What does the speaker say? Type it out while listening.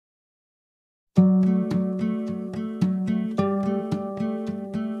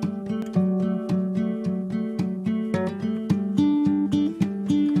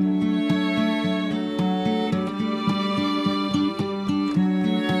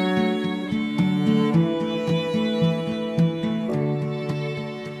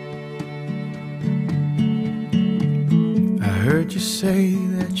say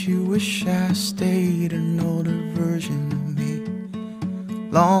that you wish I stayed an older version of me,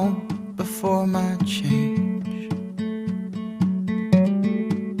 long before my change.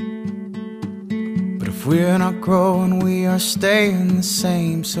 But if we're not growing, we are staying the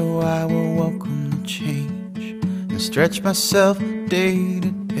same. So I will welcome the change and stretch myself day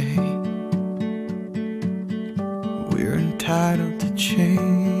to day. We're entitled to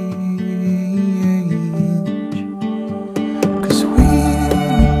change.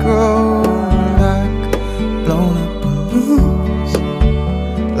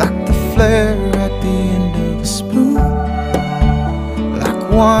 At the end of a spoon, like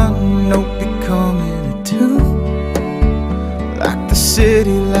one note becoming a tune, like the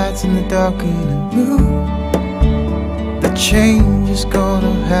city lights in the darkening blue. The change is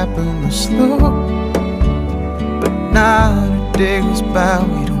gonna happen slow, but not a day goes by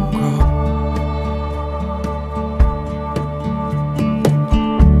we don't grow.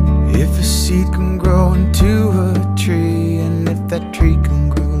 If a seed can grow into a tree, and if that tree can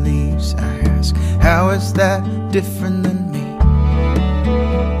grow leaves, I ask, how is that different than me?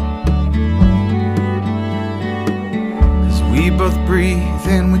 'Cause we both breathe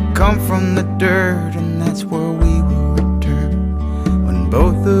and we come from the dirt, and that's where we will return when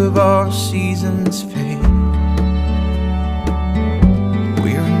both of our seasons fade.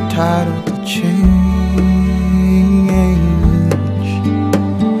 We're entitled to change,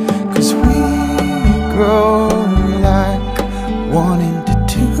 'cause we grow like one into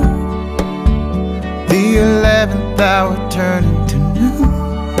two, the 11th hour turning to noon,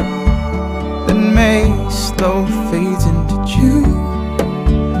 then May slow fades into June,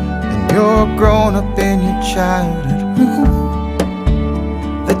 and you're grown up in your childhood room.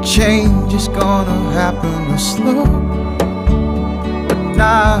 The change is gonna happen slow, but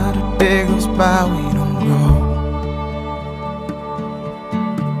not a day goes by we don't grow.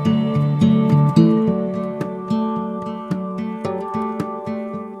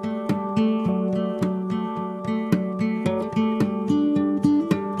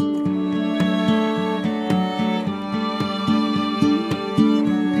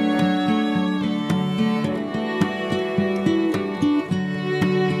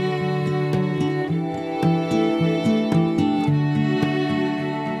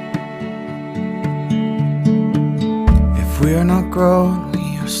 We're not growing,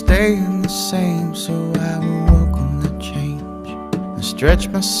 we are staying the same. So I will welcome the change and stretch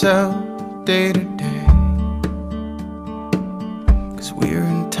myself day to day, 'cause we're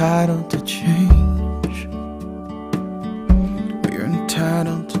entitled to change. We're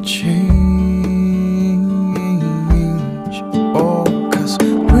entitled to change. Oh, 'cause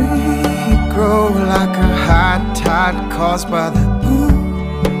we grow like a high tide caused by the moon,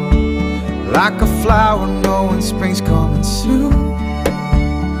 like a flower knowing spring's coming soon,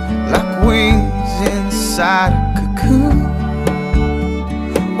 like wings inside a cocoon,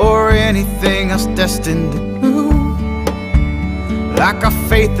 or anything else destined to bloom, like our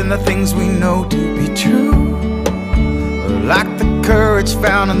faith in the things we know to be true, or like the courage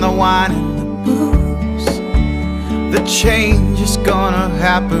found in the wine and the booze. The change is gonna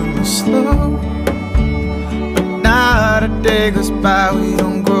happen slow, but not a day goes by we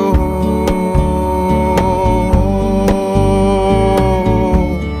don't grow.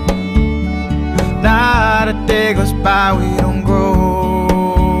 Not a day goes by we